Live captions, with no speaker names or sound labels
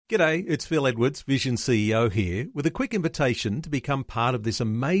G'day, it's Phil Edwards, Vision CEO here, with a quick invitation to become part of this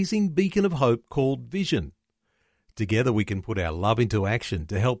amazing beacon of hope called Vision. Together we can put our love into action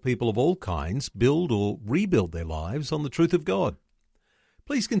to help people of all kinds build or rebuild their lives on the truth of God.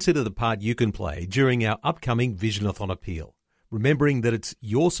 Please consider the part you can play during our upcoming Visionathon appeal, remembering that it's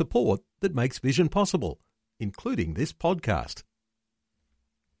your support that makes Vision possible, including this podcast.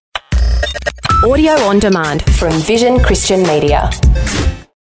 Audio on demand from Vision Christian Media.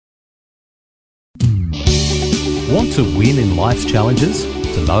 Want to win in life's challenges?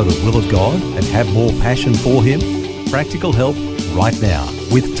 To know the will of God and have more passion for Him? Practical help right now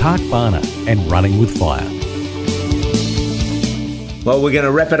with Tak Bhana and Running with Fire. Well, we're going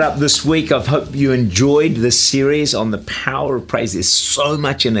to wrap it up this week. I hope you enjoyed this series on the power of praise. There's so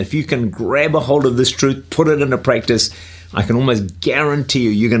much in it. If you can grab a hold of this truth, put it into practice, I can almost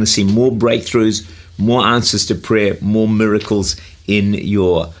guarantee you're going to see more breakthroughs, more answers to prayer, more miracles in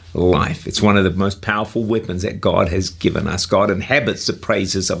your life. It's one of the most powerful weapons that God has given us. God inhabits the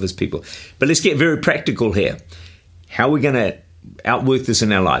praises of His people. But let's get very practical here. How are we going to outwork this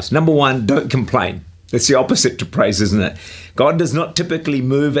in our lives? Number one, don't complain. That's the opposite to praise, isn't it? God does not typically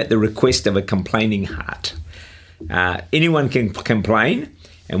move at the request of a complaining heart. Anyone can complain,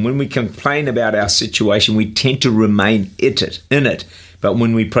 and when we complain about our situation, we tend to remain in it. But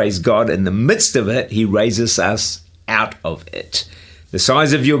when we praise God in the midst of it, He raises us out of it. The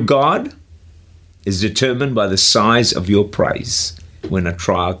size of your God is determined by the size of your praise when a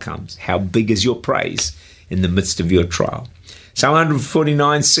trial comes. How big is your praise in the midst of your trial? Psalm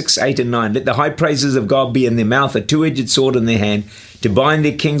 149, 6, 8, and 9. Let the high praises of God be in their mouth, a two-edged sword in their hand, to bind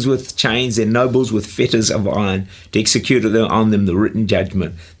their kings with chains, their nobles with fetters of iron, to execute on them the written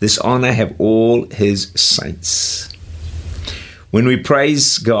judgment. This honor have all His saints. When we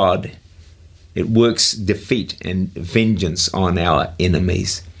praise God, it works defeat and vengeance on our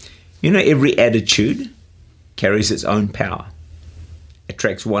enemies. You know, every attitude carries its own power. It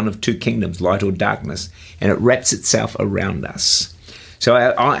attracts one of two kingdoms, light or darkness, and it wraps itself around us. So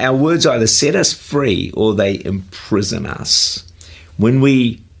our words either set us free or they imprison us. When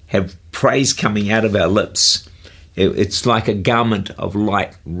we have praise coming out of our lips, it's like a garment of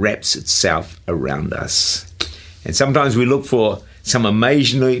light wraps itself around us. And sometimes we look for some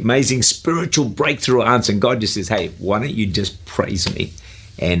amazing spiritual breakthrough answer, and God just says, hey, why don't you just praise me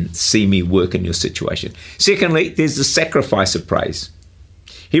and see me work in your situation? Secondly, there's the sacrifice of praise.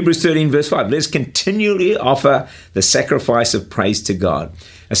 Hebrews 13 verse 5, let's continually offer the sacrifice of praise to God.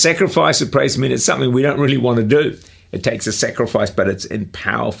 A sacrifice of praise means it's something we don't really want to do. It takes a sacrifice, but it's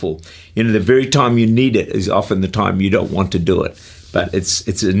powerful. You know, the very time you need it is often the time you don't want to do it, but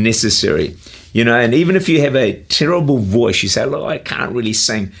it's necessary. You know, and even if you have a terrible voice, you say, look, I can't really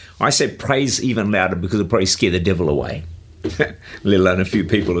sing. I say praise even louder because it'll probably scare the devil away, let alone a few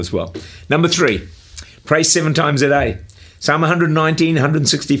people as well. Number 3, praise 7 times a day. Psalm 119,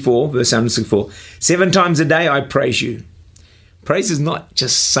 164, verse 164, 7 times a day I praise you. Praise is not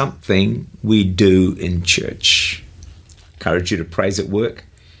just something we do in church. I encourage you to praise at work,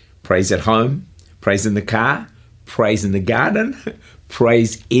 praise at home, praise in the car, praise in the garden,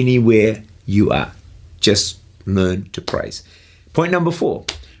 praise anywhere you are. Just learn to praise. Point number 4,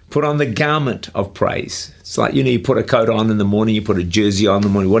 put on the garment of praise. It's like, you put a coat on in the morning, you put a jersey on in the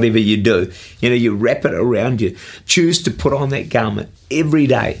morning, whatever you do, you wrap it around you. Choose to put on that garment every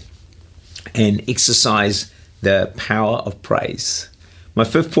day and exercise the power of praise. My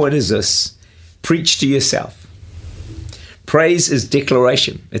 5th point is this: preach to yourself. Praise is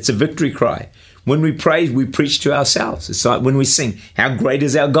declaration. It's a victory cry. When we praise, we preach to ourselves. It's like when we sing, how great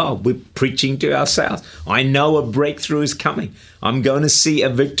is our God? We're preaching to ourselves. I know a breakthrough is coming. I'm going to see a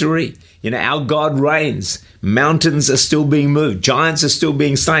victory. Our God reigns. Mountains are still being moved. Giants are still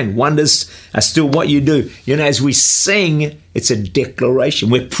being slain. Wonders are still what you do. As we sing, it's a declaration.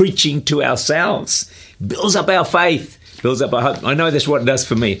 We're preaching to ourselves. Builds up our faith. Builds up our hope. I know that's what it does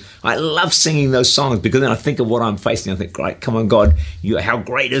for me. I love singing those songs because then I think of what I'm facing. I think, great, come on, God, how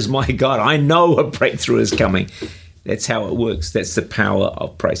great is my God? I know a breakthrough is coming. That's how it works. That's the power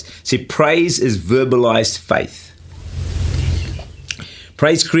of praise. See, praise is verbalized faith.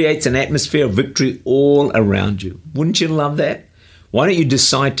 Praise creates an atmosphere of victory all around you. Wouldn't you love that? Why don't you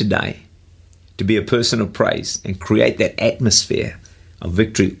decide today to be a person of praise and create that atmosphere of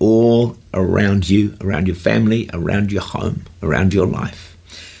victory all around you, around your family, around your home, around your life.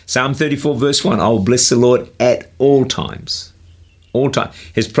 Psalm 34 verse 1, I will bless the Lord at all times. All time.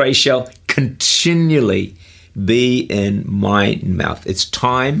 His praise shall continually be in my mouth. It's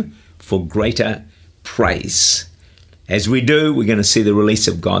time for greater praise. As we do, we're going to see the release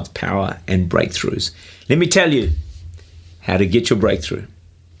of God's power and breakthroughs. Let me tell you how to get your breakthrough.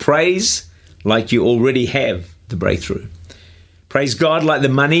 Praise like you already have the breakthrough. Praise God like the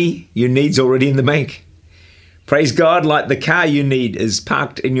money you need's already in the bank. Praise God like the car you need is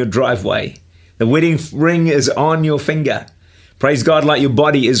parked in your driveway. The wedding ring is on your finger. Praise God like your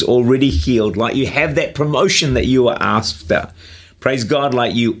body is already healed, like you have that promotion that you are after. Praise God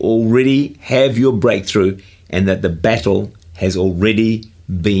like you already have your breakthrough and that the battle has already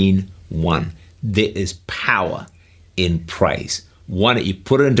been won. There is power in praise. Why don't you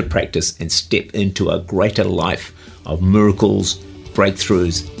put it into practice and step into a greater life of miracles,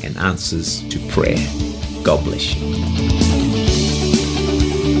 breakthroughs, and answers to prayer. God bless you.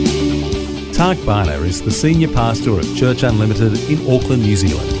 Tak Bhana is the Senior Pastor of Church Unlimited in Auckland, New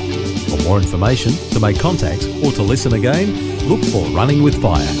Zealand. For more information, to make contact, or to listen again, look for Running with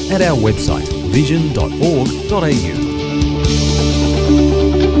Fire at our website, vision.org.au.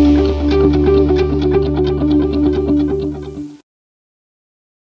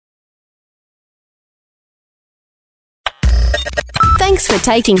 Thanks for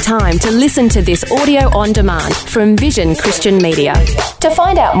taking time to listen to this audio on demand from Vision Christian Media. To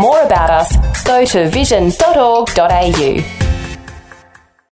find out more about us, go to vision.org.au.